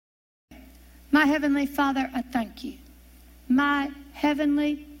My Heavenly Father, I thank you. My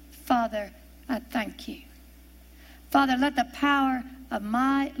Heavenly Father, I thank you. Father, let the power of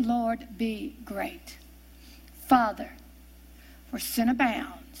my Lord be great. Father, where sin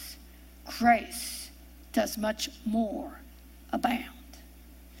abounds, grace does much more abound.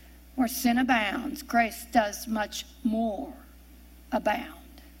 Where sin abounds, grace does much more abound.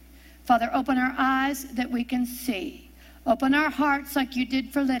 Father, open our eyes that we can see. Open our hearts like you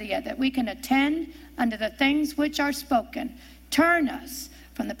did for Lydia, that we can attend unto the things which are spoken. Turn us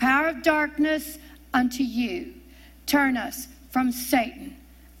from the power of darkness unto you. Turn us from Satan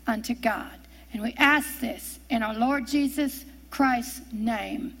unto God. And we ask this in our Lord Jesus Christ's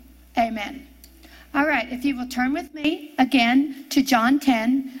name. Amen. All right, if you will turn with me again to John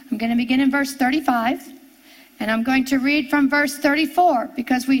 10. I'm going to begin in verse 35. And I'm going to read from verse 34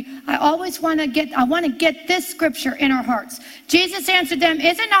 because I want to get this scripture in our hearts. Jesus answered them,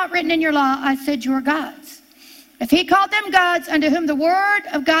 is it not written in your law, I said you are gods? If he called them gods unto whom the word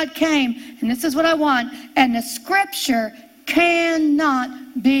of God came, and this is what I want, and the scripture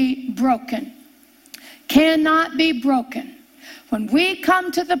cannot be broken. Cannot be broken. When we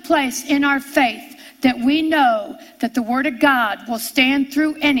come to the place in our faith that we know that the word of God will stand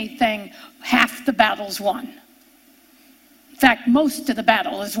through anything, half the battle's won. In fact, most of the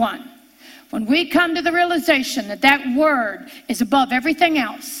battle is won. When we come to the realization that that word is above everything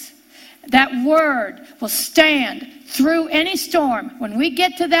else, that word will stand through any storm. When we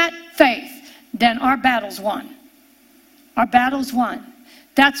get to that faith, then our battle's won. Our battle's won.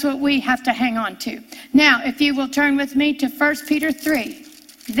 That's what we have to hang on to. Now, if you will turn with me to 1 Peter 3,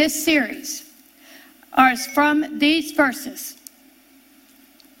 this series is from these verses.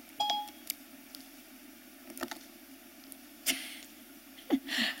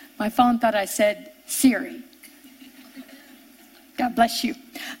 My phone thought I said Siri. God bless you.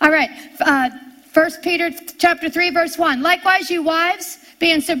 All right. 1 Peter chapter 3, verse 1. Likewise, you wives,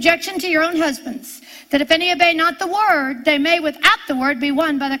 be in subjection to your own husbands, that if any obey not the word, they may without the word be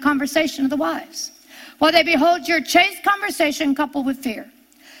won by the conversation of the wives. While they behold your chaste conversation coupled with fear,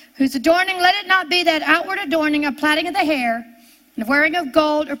 whose adorning, let it not be that outward adorning of plaiting of the hair, and of wearing of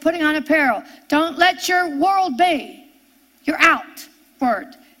gold, or putting on apparel. Don't let your world be your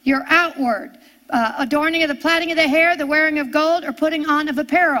outward. Your outward adorning of the plaiting of the hair, the wearing of gold, or putting on of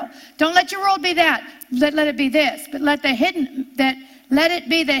apparel. Don't let your world be that. Let it be this. But let it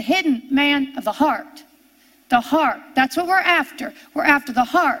be the hidden man of the heart. The heart. That's what we're after. We're after the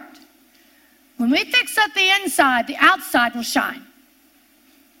heart. When we fix up the inside, the outside will shine.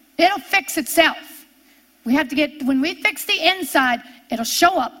 It'll fix itself. When we fix the inside, it'll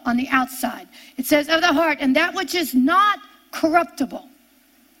show up on the outside. It says of the heart, and that which is not corruptible.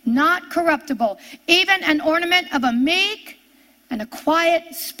 Not corruptible, even an ornament of a meek and a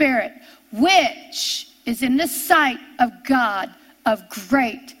quiet spirit, which is in the sight of God of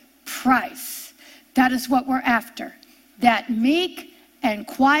great price. That is what we're after. That meek and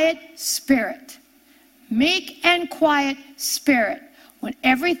quiet spirit. Meek and quiet spirit. When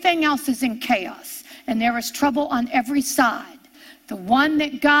everything else is in chaos and there is trouble on every side, the one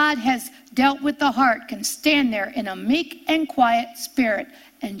that God has dealt with the heart can stand there in a meek and quiet spirit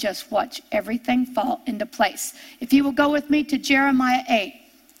and just watch everything fall into place. If you will go with me to Jeremiah 8.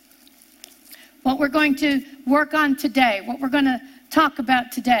 What we're going to work on today, what we're going to talk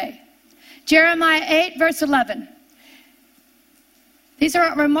about today. Jeremiah 8, verse 11. These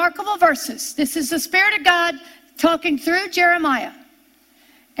are remarkable verses. This is the Spirit of God talking through Jeremiah.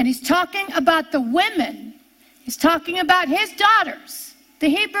 And he's talking about the women. He's talking about his daughters, the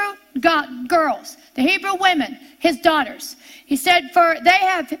Hebrew girls, the Hebrew women, his daughters. He said, for they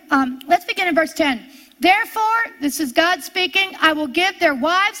have, let's begin in verse 10. Therefore, this is God speaking, I will give their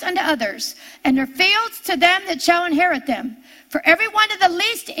wives unto others, and their fields to them that shall inherit them. For every one of the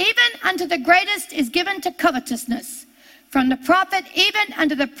least, even unto the greatest, is given to covetousness. From the prophet even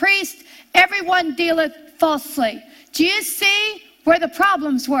unto the priest, everyone dealeth falsely. Do you see where the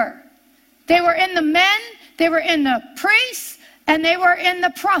problems were? They were in the men, they were in the priests, and they were in the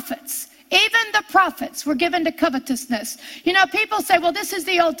prophets. Even the prophets were given to covetousness. You know, people say, well, this is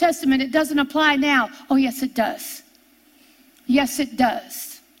the Old Testament. It doesn't apply now. Oh, yes, it does. Yes, it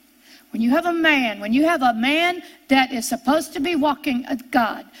does. When you have a man that is supposed to be walking with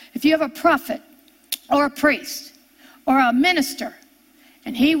God, if you have a prophet or a priest or a minister,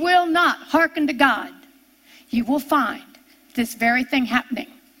 and he will not hearken to God, you will find this very thing happening,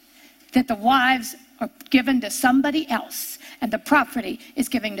 that the wives are given to somebody else, and the property is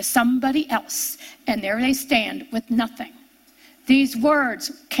given to somebody else, and there they stand with nothing. These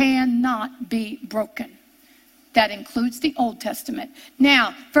words cannot be broken. That includes the Old Testament.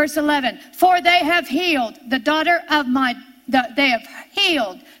 Now, verse 11, for they have healed the daughter of they have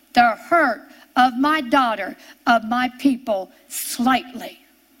healed the hurt of my daughter, of my people, slightly.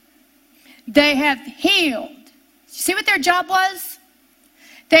 They have healed. See what their job was?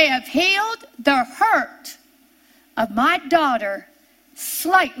 They have healed the hurt of my daughter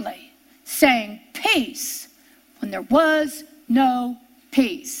slightly, saying peace when there was no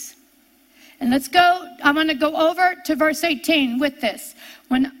peace. And let's go, I'm going to go over to verse 18 with this.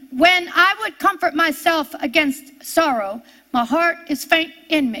 When I would comfort myself against sorrow, my heart is faint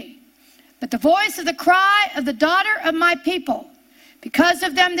in me. But the voice of the cry of the daughter of my people, because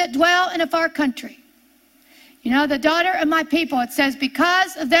of them that dwell in a far country. You know, the daughter of my people, it says,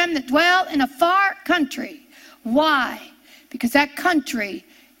 because of them that dwell in a far country. Why? Because that country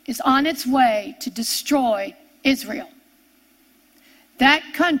is on its way to destroy Israel. That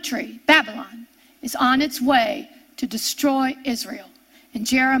country, Babylon, is on its way to destroy Israel. And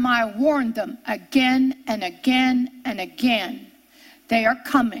Jeremiah warned them again and again and again. They are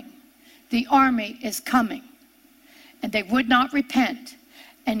coming. The army is coming. And they would not repent.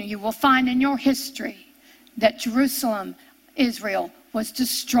 And you will find in your history that Jerusalem, Israel, was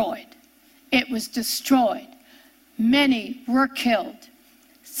destroyed. It was destroyed. Many were killed.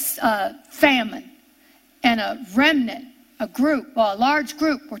 Famine. And a remnant, a large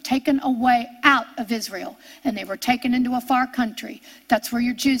group were taken away out of Israel. And they were taken into a far country. That's where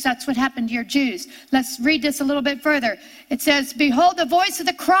your Jews, that's what happened to your Jews. Let's read this a little bit further. It says, behold the voice of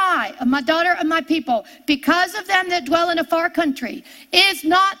the cry of my daughter of my people, because of them that dwell in a far country. Is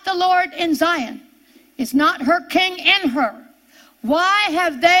not the Lord in Zion? Is not her king in her? Why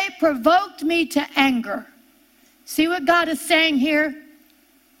have they provoked me to anger? See what God is saying here?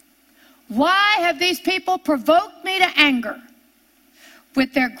 Why have these people provoked me to anger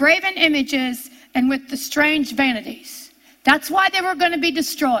with their graven images and with the strange vanities? That's why they were going to be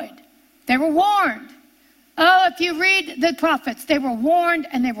destroyed. They were warned. Oh, if you read the prophets, they were warned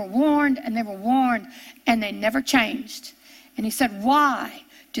and they were warned and they were warned, and they never changed. And he said, why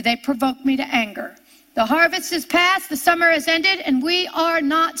do they provoke me to anger? The harvest is past, the summer has ended, and we are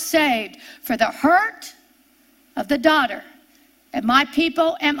not saved. For the hurt of the daughter and my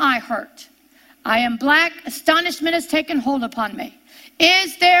people am I hurt. I am black, astonishment has taken hold upon me.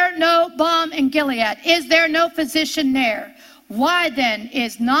 Is there no balm in Gilead? Is there no physician there? Why then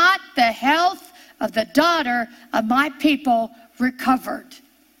is not the health of the daughter of my people recovered?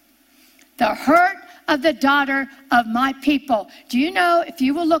 The hurt of the daughter of my people. Do you know, if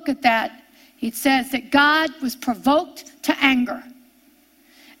you will look at that, it says that God was provoked to anger.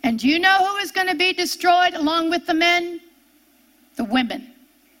 And do you know who is going to be destroyed along with the men? The women.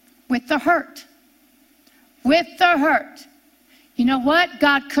 With the hurt. With the hurt. You know what?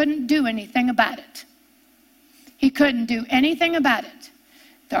 God couldn't do anything about it. He couldn't do anything about it.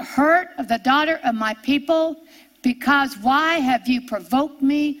 The hurt of the daughter of my people, because why have you provoked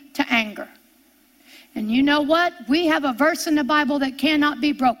me to anger? And you know what? We have a verse in the Bible that cannot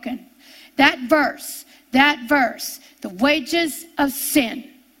be broken. That verse, the wages of sin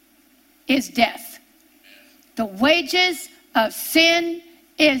is death. The wages of sin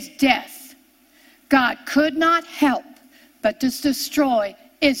is death. God could not help but to destroy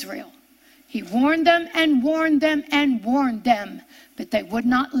Israel. He warned them and warned them and warned them, but they would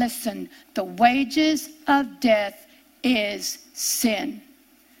not listen. The wages of death is sin.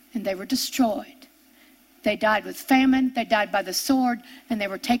 And they were destroyed. They died with famine, they died by the sword, and they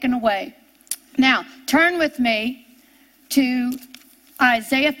were taken away. Now, turn with me to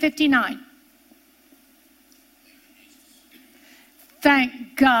Isaiah 59.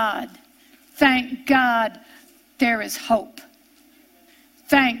 Thank God there is hope.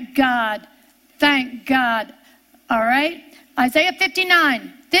 Thank God. All right? Isaiah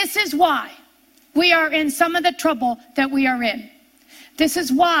 59. This is why we are in some of the trouble that we are in. This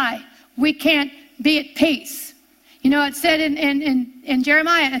is why we can't be at peace. You know, it said in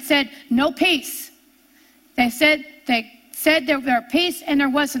Jeremiah, it said, no peace. They said there were peace and there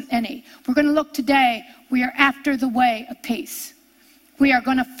wasn't any. We're going to look today. We are after the way of peace. We are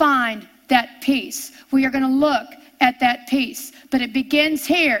going to find that peace. We are going to look at that peace. But it begins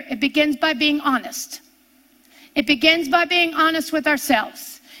here. It begins by being honest. It begins by being honest with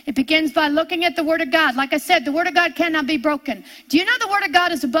ourselves. It begins by looking at the Word of God. Like I said, the Word of God cannot be broken. Do you know the Word of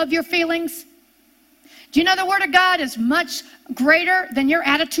God is above your feelings? Do you know the Word of God is much greater than your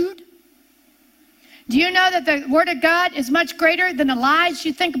attitude? Do you know that the Word of God is much greater than the lies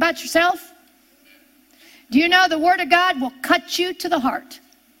you think about yourself? Do you know the Word of God will cut you to the heart?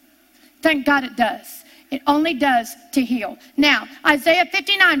 Thank God it does. It only does to heal. Now, Isaiah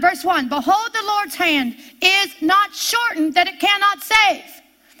 59, verse 1. Behold, the Lord's hand is not shortened that it cannot save.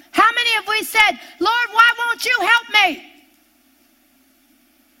 How many have we said, Lord, why won't you help me?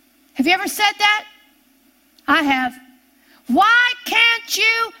 Have you ever said that? I have. Why can't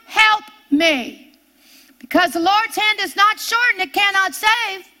you help me? Because the Lord's hand is not shortened, it cannot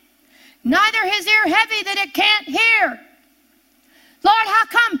save. Neither his ear heavy that it can't hear. Lord, how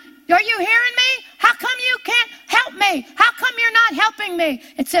come? Are you hearing me? How come you can't help me? How come you're not helping me?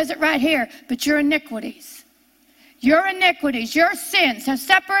 It says it right here. But your iniquities, your sins have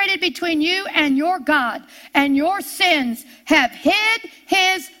separated between you and your God. And your sins have hid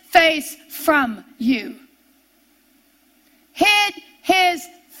his face from you. Hid his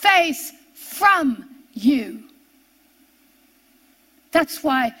face from you. That's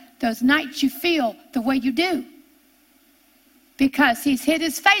why those nights you feel the way you do. Because he's hid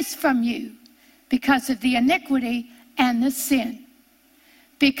his face from you. Because of the iniquity and the sin.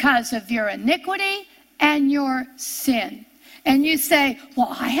 Because of your iniquity and your sin. And you say,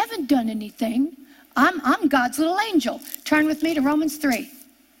 well, I haven't done anything. I'm God's little angel. Turn with me to Romans 3.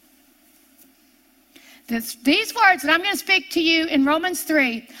 These words that I'm going to speak to you in Romans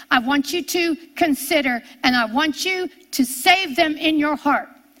 3, I want you to consider, and I want you to save them in your heart.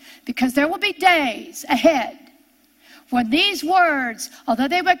 Because there will be days ahead when these words, although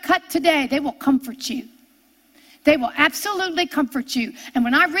they were cut today, they will comfort you. They will absolutely comfort you. And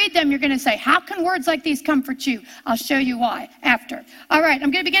when I read them, you're going to say, how can words like these comfort you? I'll show you why after. All right,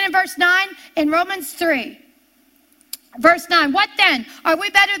 I'm going to begin in verse 9 in Romans 3. Verse 9, what then? Are we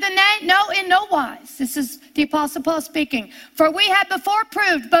better than they? No, in no wise. This is the Apostle Paul speaking. For we have before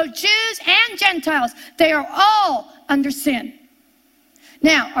proved, both Jews and Gentiles, they are all under sin.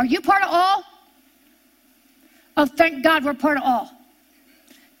 Now, are you part of all? Oh, thank God we're part of all.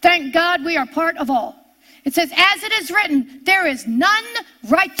 Thank God we are part of all. It says, as it is written, there is none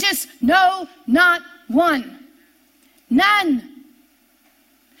righteous, no, not one. None.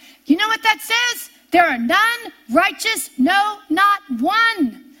 You know what that says? There are none righteous, no, not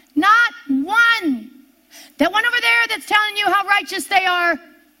one. Not one. That one over there that's telling you how righteous they are,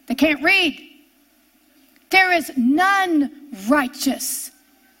 they can't read. There is none righteous.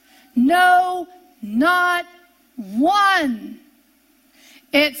 No, not one.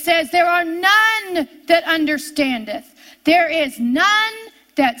 It says there are none that understandeth. There is none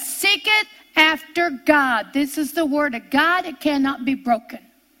that seeketh after God. This is the word of God. It cannot be broken.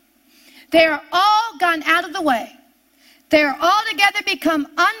 They are all gone out of the way. They are altogether become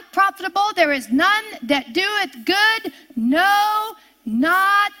unprofitable. There is none that doeth good. No,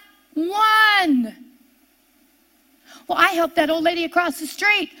 not one. Well, I helped that old lady across the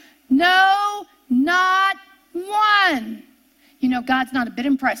street. No, not one. You know, God's not a bit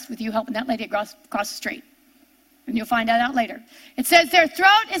impressed with you helping that lady across the street. And you'll find that out later. It says their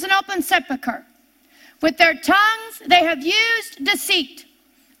throat is an open sepulcher. With their tongues they have used deceit.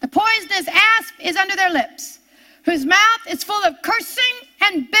 The poisonous asp is under their lips, whose mouth is full of cursing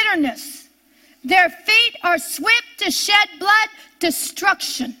and bitterness. Their feet are swift to shed blood,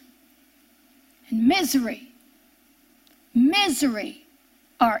 destruction and misery. Misery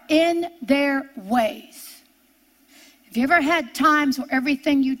are in their ways. Have you ever had times where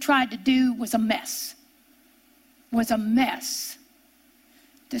everything you tried to do was a mess? Was a mess.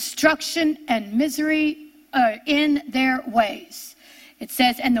 Destruction and misery are in their ways. It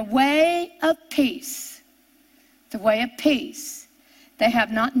says, and the way of peace, they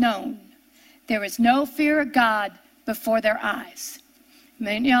have not known. There is no fear of God before their eyes. I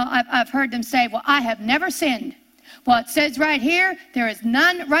mean, you know, I've heard them say, well, I have never sinned. Well, it says right here, there is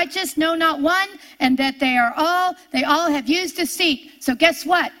none righteous, no, not one, and that they all have used deceit. So guess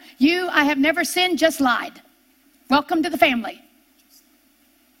what? You, I have never sinned, just lied. Welcome to the family.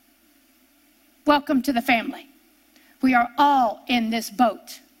 Welcome to the family. We are all in this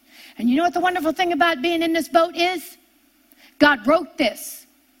boat. And you know what the wonderful thing about being in this boat is? God wrote this.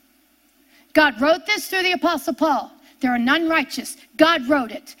 God wrote this through the Apostle Paul. There are none righteous. God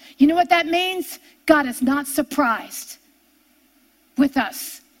wrote it. You know what that means? God is not surprised with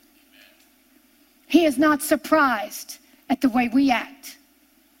us. He is not surprised at the way we act.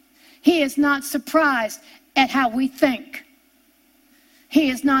 He is not surprised at how we think.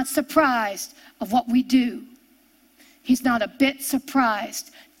 He is not surprised of what we do. He's not a bit surprised.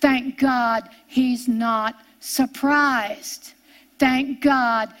 Thank God he's not surprised. Thank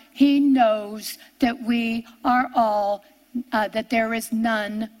God he knows that we are all, that there is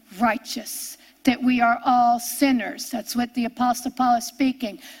none righteous. that we are all sinners. That's what the Apostle Paul is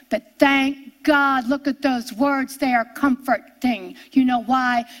speaking. But thank God, look at those words. They are comforting. You know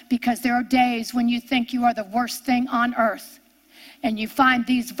why? Because there are days when you think you are the worst thing on earth. And you find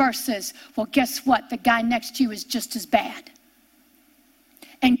these verses. Well, guess what? The guy next to you is just as bad.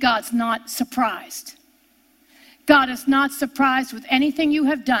 And God's not surprised. God is not surprised with anything you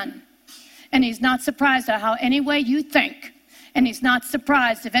have done. And he's not surprised at how any way you think. And he's not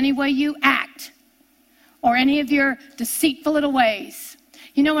surprised of any way you act or any of your deceitful little ways.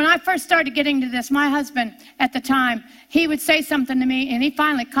 You know, when I first started getting to this, my husband at the time, he would say something to me, and he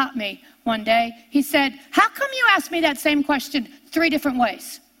finally caught me one day. He said, how come you asked me that same question 3 different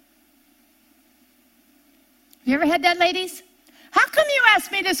ways? Have you ever had that, ladies? How come you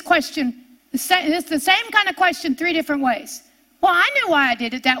asked me this question, the same kind of question 3 different ways? Well, I knew why I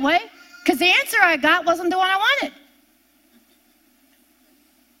did it that way, because the answer I got wasn't the one I wanted.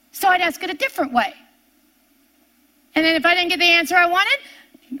 So I'd ask it a different way. And then if I didn't get the answer I wanted,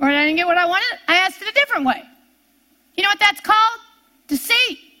 or I didn't get what I wanted, I asked it a different way. You know what that's called?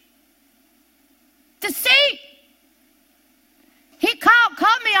 Deceit. Deceit. He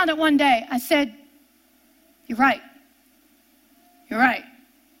called me on it one day. I said, you're right. You're right.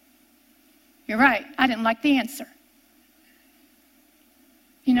 You're right. I didn't like the answer.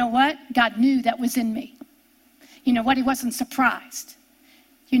 You know what? God knew that was in me. You know what? He wasn't surprised.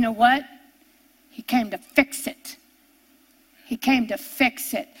 You know what? He came to fix it. He came to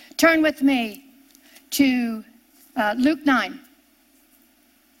fix it. Turn with me to Luke 9.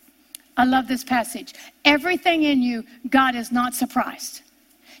 I love this passage. Everything in you, God is not surprised.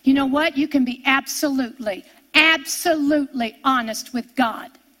 You know what? You can be absolutely honest with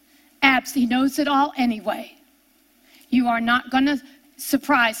God. He knows it all anyway. You are not going to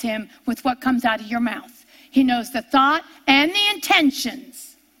surprise him with what comes out of your mouth. He knows the thought and the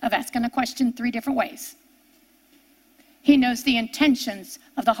intentions of asking a question 3 different ways. He knows the intentions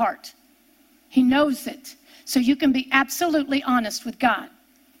of the heart. He knows it. So you can be absolutely honest with God.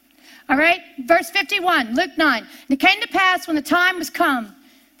 All right, verse 51, Luke 9. And it came to pass when the time was come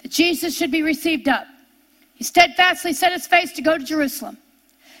that Jesus should be received up. He steadfastly set his face to go to Jerusalem.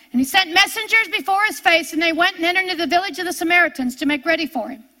 And he sent messengers before his face, and they went and entered into the village of the Samaritans to make ready for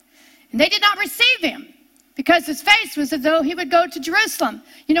him. And they did not receive him, because his face was as though he would go to Jerusalem.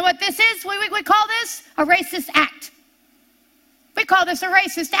 You know what this is? We call this a racist act. We call this a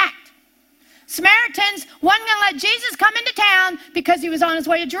racist act. Samaritans wasn't going to let Jesus come into town because he was on his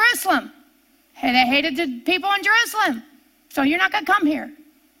way to Jerusalem. Hey, they hated the people in Jerusalem. So you're not going to come here.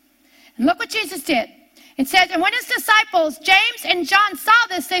 And look what Jesus did. It says, and when his disciples, James and John, saw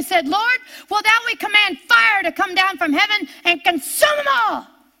this, they said, Lord, will thou we command fire to come down from heaven and consume them all,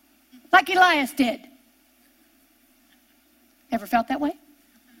 like Elias did. Ever felt that way?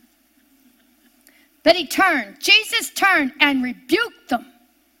 But Jesus turned and rebuked them.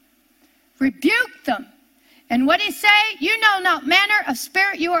 Rebuked them. And what did he say? You know not manner of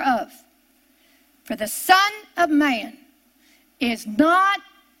spirit you are of. For the Son of Man is not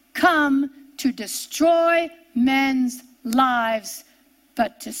come to destroy men's lives,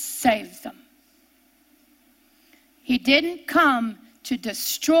 but to save them. He didn't come to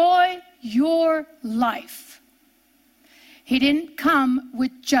destroy your life. He didn't come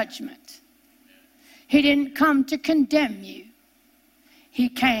with judgment. He didn't come to condemn you. He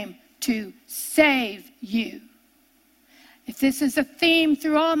came to save you. If this is a theme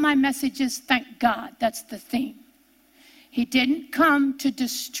through all my messages, thank God, that's the theme. He didn't come to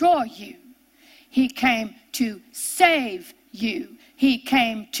destroy you. He came to save you. He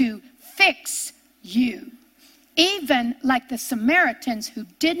came to fix you. Even like the Samaritans who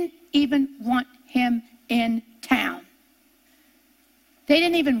didn't even want him in town. They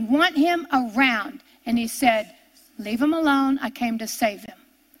didn't even want him around. And he said, leave him alone. I came to save him.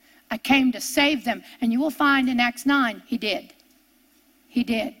 I came to save them. And you will find in Acts 9, he did. He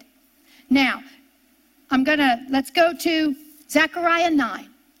did. Now, let's go to Zechariah 9.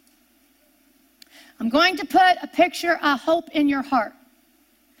 I'm going to put a picture of hope in your heart.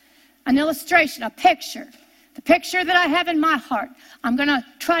 An illustration, a picture. The picture that I have in my heart. I'm going to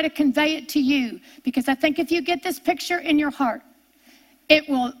try to convey it to you. Because I think if you get this picture in your heart, it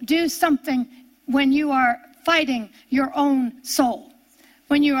will do something when you are fighting your own soul.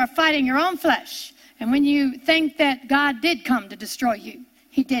 When you are fighting your own flesh. And when you think that God did come to destroy you.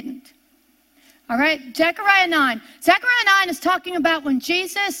 He didn't. All right, Zechariah 9. Zechariah 9 is talking about when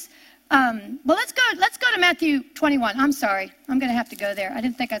Jesus... let's go to Matthew 21. I'm sorry. I'm going to have to go there. I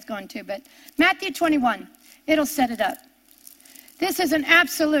didn't think I was going to, but Matthew 21. It'll set it up. This is an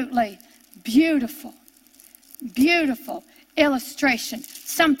absolutely beautiful, beautiful illustration.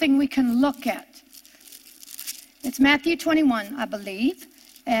 Something we can look at. It's Matthew 21, I believe.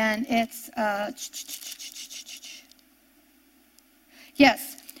 And it's,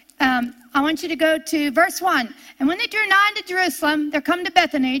 yes. I want you to go to verse 1. And when they drew nigh unto Jerusalem, there come to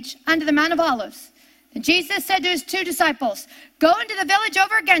Bethany, unto the Mount of Olives. And Jesus said to his 2 disciples, go into the village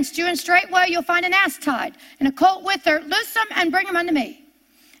over against you, and straightway you'll find an ass tied, and a colt with her. Loose them and bring them unto me.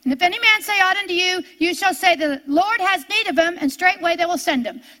 And if any man say aught unto you, you shall say, the Lord has need of him, and straightway they will send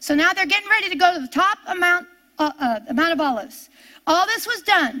him. So now they're getting ready to go to the top of the Mount of Olives. All this was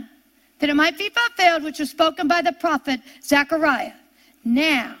done that it might be fulfilled, which was spoken by the prophet Zechariah.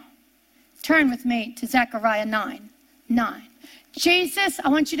 Now, turn with me to Zechariah 9:9. Jesus, I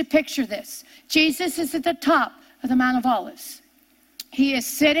want you to picture this. Jesus is at the top of the Mount of Olives. He is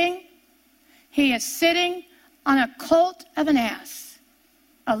sitting on a colt of an ass,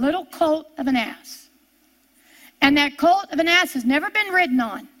 a little colt of an ass. And that colt of an ass has never been ridden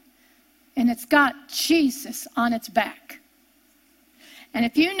on, and it's got Jesus on its back. And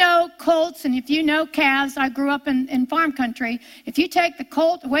if you know colts and if you know calves, I grew up in farm country, if you take the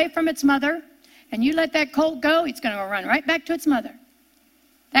colt away from its mother and you let that colt go, it's going to run right back to its mother.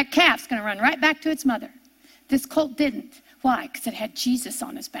 That calf's going to run right back to its mother. This colt didn't. Why? Because it had Jesus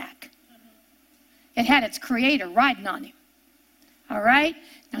on his back. It had its creator riding on him. All right?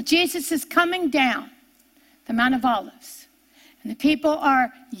 Now Jesus is coming down the Mount of Olives. And the people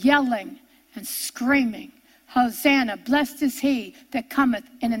are yelling and screaming, Hosanna, blessed is he that cometh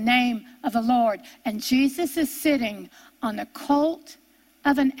in the name of the Lord. And Jesus is sitting on the colt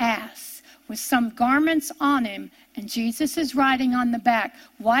of an ass with some garments on him, and Jesus is riding on the back.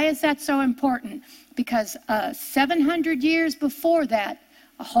 Why is that so important? Because 700 years before that,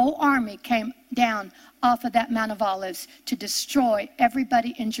 a whole army came down off of that Mount of Olives to destroy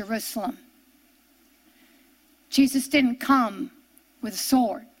everybody in Jerusalem. Jesus didn't come with a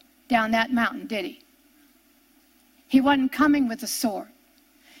sword down that mountain, did he? He wasn't coming with a sword.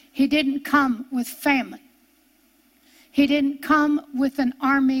 He didn't come with famine. He didn't come with an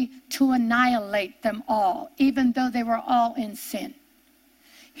army to annihilate them all, even though they were all in sin.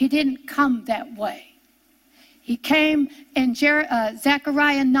 He didn't come that way. He came in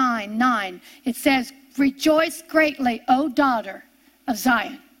Zechariah 9:9. It says, rejoice greatly, O daughter of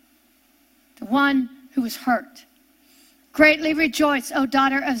Zion, the one who was hurt. Greatly rejoice, O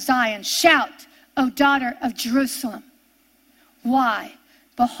daughter of Zion. Shout, O daughter of Jerusalem. Why?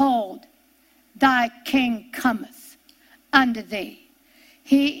 Behold, thy king cometh unto thee.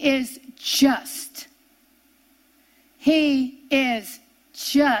 He is just. He is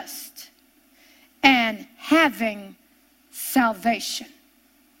just and having salvation.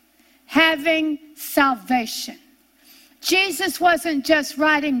 Having salvation. Jesus wasn't just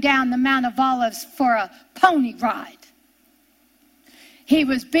riding down the Mount of Olives for a pony ride. He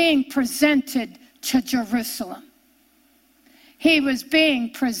was being presented to Jerusalem. He was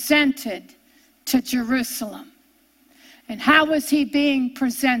being presented to Jerusalem. And how was he being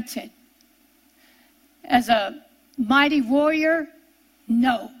presented? As a mighty warrior?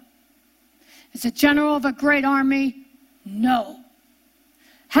 No. As a general of a great army? No.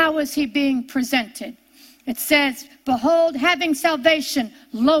 How was he being presented? It says, behold, having salvation,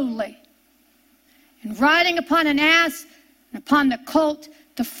 lowly, and riding upon an ass, and upon the colt,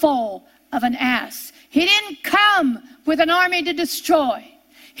 the foal of an ass. He didn't come with an army to destroy.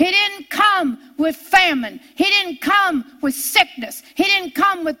 He didn't come with famine. He didn't come with sickness. He didn't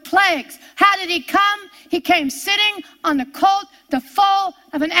come with plagues. How did he come? He came sitting on the colt, the foal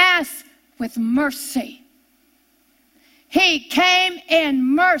of an ass, with mercy. He came in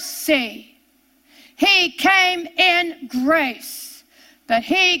mercy. He came in grace. But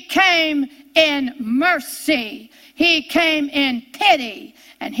he came in mercy. He came in pity.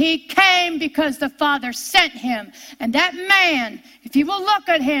 And he came because the Father sent him. And that man, if you will look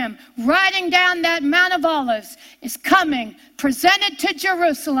at him, riding down that Mount of Olives, is coming, presented to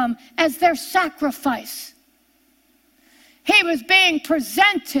Jerusalem as their sacrifice. He was being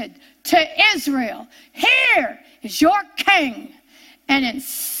presented to Israel. Here is your king. And in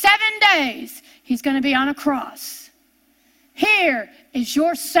 7 days, he's going to be on a cross. Here is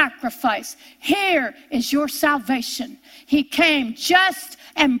your sacrifice. Here is your salvation. He came just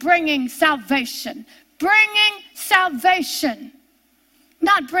and bringing salvation. Bringing salvation.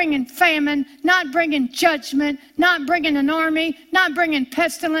 Not bringing famine, not bringing judgment, not bringing an army, not bringing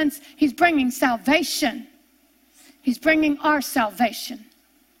pestilence. He's bringing salvation. He's bringing our salvation.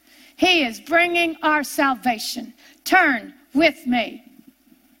 He is bringing our salvation. Turn with me.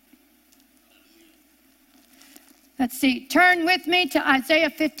 Let's see. Turn with me to Isaiah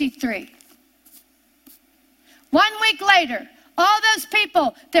 53. 1 week later, All those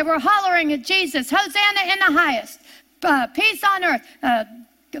people that were hollering at Jesus, Hosanna in the highest, peace on earth.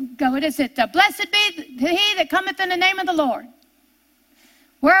 What is it? Blessed be he that cometh in the name of the Lord.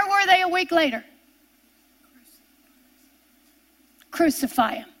 Where were they a week later?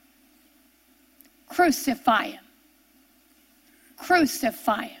 Crucify him. Crucify him.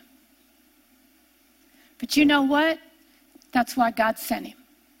 Crucify him. But you know what? That's why God sent him.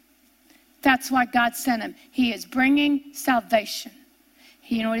 That's why God sent him. He is bringing salvation.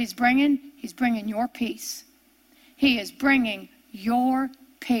 You know what he's bringing? He's bringing your peace. He is bringing your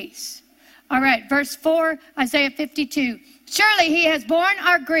peace. All right, verse 4, Isaiah 52. Surely he has borne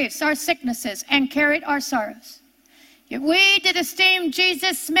our griefs, our sicknesses, and carried our sorrows. Yet we did esteem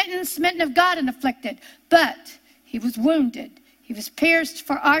Jesus smitten of God and afflicted. But he was wounded. He was pierced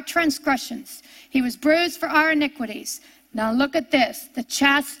for our transgressions. He was bruised for our iniquities. Now look at this. The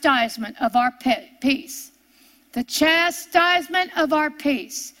chastisement of our peace. The chastisement of our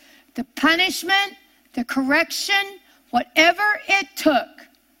peace. The punishment, the correction, whatever it took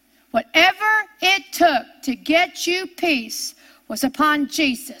to get you peace was upon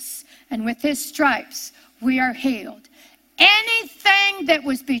Jesus. And with his stripes, we are healed. Anything that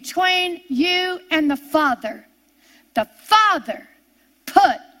was between you and the Father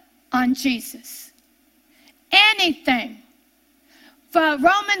put on Jesus. Anything. For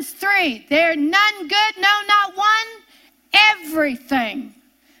Romans 3, there none good, no, not one. Everything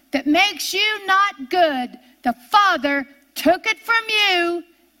that makes you not good, the Father took it from you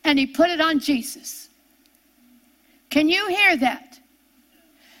and he put it on Jesus. Can you hear that?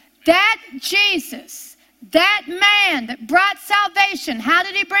 That Jesus, that man that brought salvation, how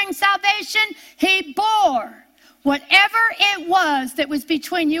did he bring salvation? He bore whatever it was that was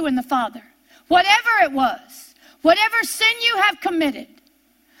between you and the Father. Whatever it was. Whatever sin you have committed.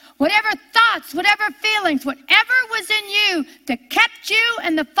 Whatever thoughts, whatever feelings, whatever was in you that kept you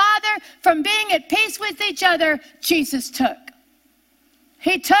and the Father from being at peace with each other, Jesus took.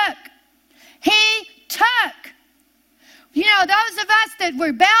 He took. He took. You know, those of us that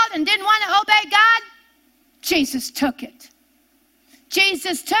rebelled and didn't want to obey God, Jesus took it.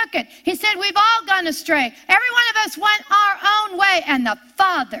 Jesus took it. He said, we've all gone astray. Every one of us went our own way, and the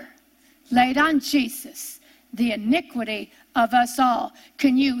Father laid on Jesus the iniquity of us all.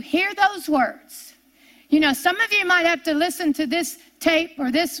 Can you hear those words? You know, some of you might have to listen to this tape or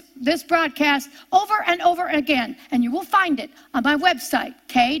this broadcast over and over again, and you will find it on my website,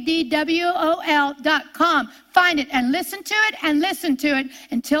 kdwol.com. Find it and listen to it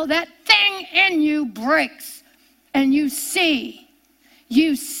until that thing in you breaks and you see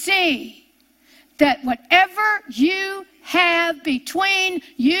that whatever you have between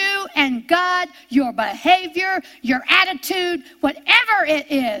you and God, your behavior, your attitude, whatever it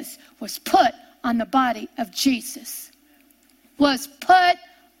is, was put on the body of Jesus. Was put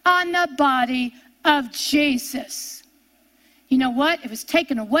on the body of Jesus. You know what? It was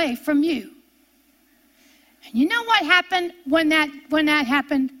taken away from you. And you know what happened when that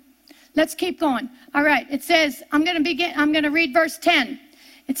happened? Let's keep going. All right, it says, I'm going to read verse 10.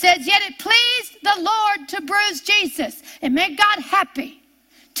 It says, yet it pleased the Lord to bruise Jesus. It made God happy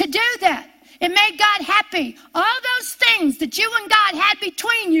to do that. It made God happy. All those things that you and God had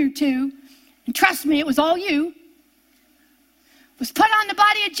between you two, and trust me, it was all you, was put on the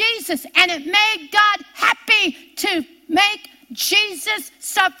body of Jesus. And it made God happy to make Jesus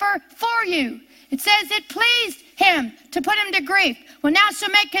suffer for you. It says it pleased him to put him to grief. When thou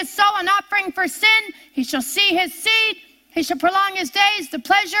shalt make his soul an offering for sin, he shall see his seed. He shall prolong his days. The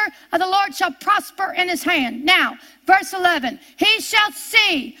pleasure of the Lord shall prosper in his hand. Now, verse 11. He shall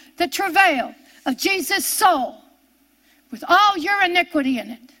see the travail of Jesus' soul with all your iniquity in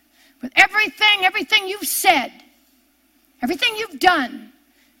it. With everything you've said, everything you've done,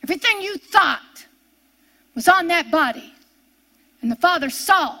 everything you thought was on that body. And the Father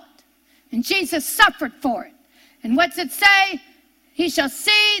saw it. And Jesus suffered for it. And what's it say? He shall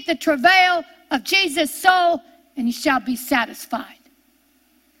see the travail of Jesus' soul, and he shall be satisfied.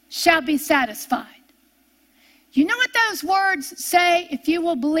 Shall be satisfied. You know what those words say if you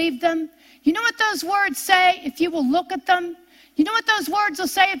will believe them? You know what those words say if you will look at them? You know what those words will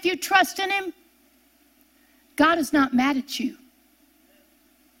say if you trust in him? God is not mad at you.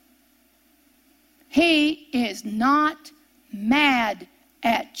 He is not mad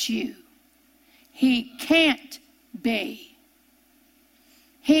at you. He can't be.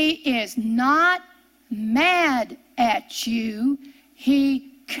 He is not mad at you.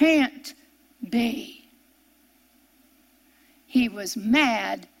 He can't be. He was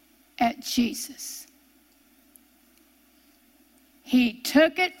mad at Jesus. He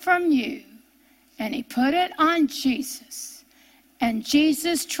took it from you and he put it on Jesus. And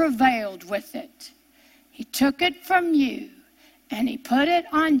Jesus travailed with it. He took it from you and he put it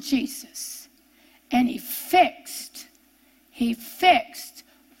on Jesus. And he fixed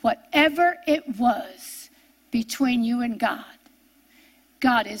whatever it was between you and God.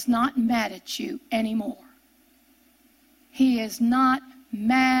 God is not mad at you anymore. He is not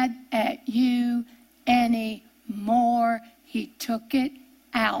mad at you anymore. He took it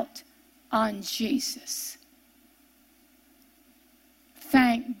out on Jesus.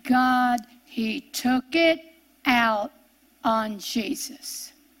 Thank God he took it out on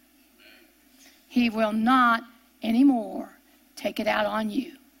Jesus. He will not anymore take it out on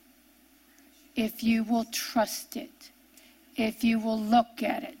you. If you will trust it, if you will look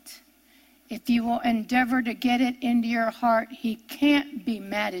at it, if you will endeavor to get it into your heart, he can't be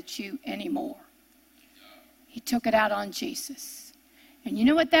mad at you anymore. He took it out on Jesus. And you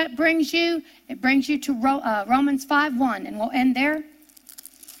know what that brings you? It brings you to Romans 5:1, and we'll end there.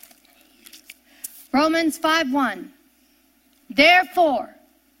 Romans 5:1. Therefore,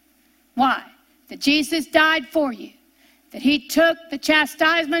 why? That Jesus died for you, that he took the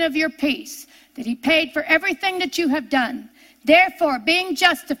chastisement of your peace, that he paid for everything that you have done. Therefore, being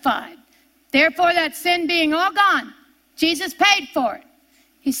justified, therefore that sin being all gone, Jesus paid for it.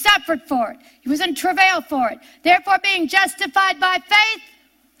 He suffered for it. He was in travail for it. Therefore, being justified by faith,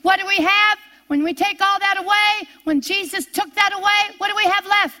 what do we have? When we take all that away, when Jesus took that away, what do we have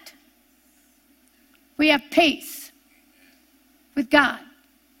left? We have peace with God.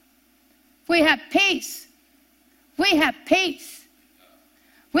 We have peace. We have peace.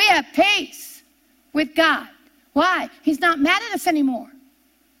 We have peace with God. Why? He's not mad at us anymore.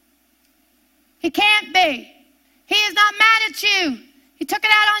 He can't be. He is not mad at you. He took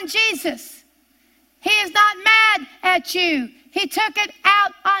it out on Jesus. He is not mad at you. He took it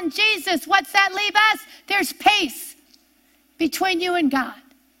out on Jesus. What's that leave us? There's peace between you and God.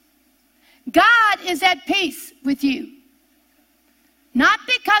 God is at peace with you. Not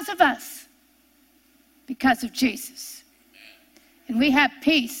because of us, because of Jesus. And we have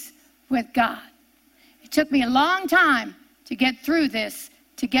peace with God. It took me a long time to get through this,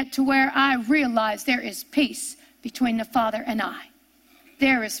 to get to where I realized there is peace between the Father and I.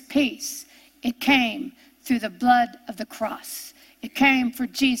 There is peace. It came through the blood of the cross. It came for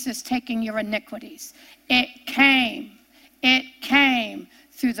Jesus taking your iniquities. It came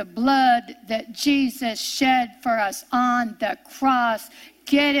through the blood that Jesus shed for us on the cross.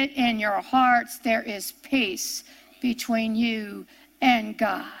 Get it in your hearts. There is peace between you and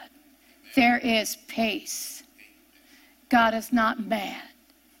God. There is peace. God is not mad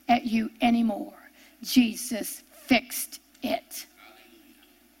at you anymore. Jesus fixed it.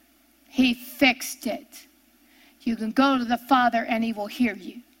 He fixed it. You can go to the Father and he will hear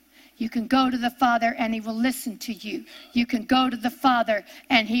you. You can go to the Father and he will listen to you. You can go to the Father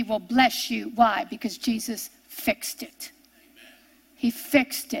and he will bless you. Why? Because Jesus fixed it. He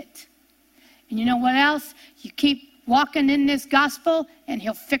fixed it. And you know what else? You keep walking in this gospel and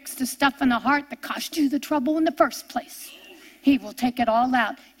he'll fix the stuff in the heart that cost you the trouble in the first place. He will take it all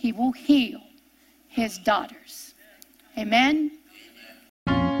out. He will heal his daughters. Amen.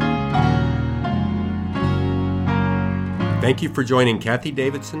 Thank you for joining Kathie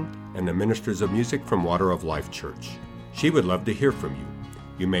Davidson and the Ministers of Music from Water of Life Church. She would love to hear from you.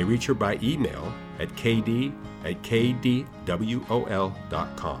 You may reach her by email at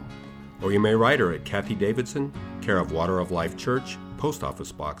kd@kdwol.com. Or you may write her at Kathie Davidson, care of Water of Life Church, Post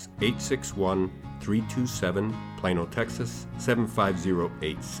Office Box 861327, Plano, Texas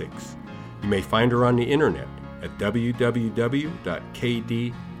 75086. You may find her on the internet at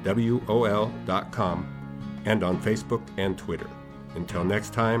www.kdwol.com and on Facebook and Twitter. Until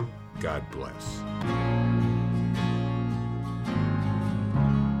next time, God bless.